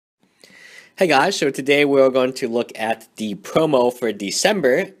Hey guys, so today we're going to look at the promo for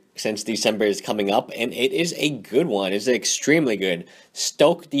December, since December is coming up, and it is a good one. It's extremely good.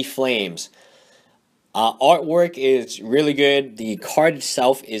 Stoke the Flames. Artwork is really good. The card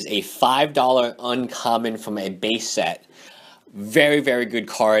itself is a $5 uncommon from a base set. Very, very good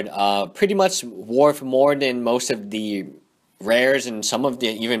card. Pretty much worth more than most of the rares and some of the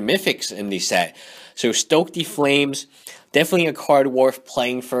even mythics in the set. So Stoke the Flames, definitely a card worth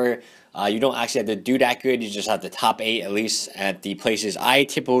playing for. You don't actually have to do that good. You just have the top 8, at least at the places I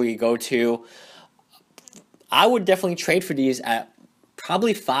typically go to. I would definitely trade for these at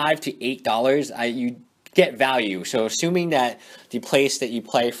probably $5 to $8. You get value. So assuming that the place that you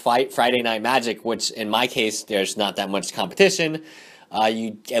play Friday Night Magic, which in my case there's not that much competition,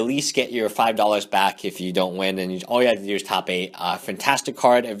 you at least get your $5 back if you don't win, and all you have to do is top 8. Fantastic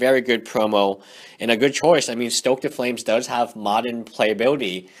card, a very good promo, and a good choice. I mean, Stoke the Flames does have modern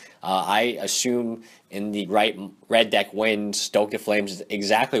playability. I assume in the right red deck wins, Stoke the Flames is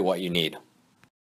exactly what you need.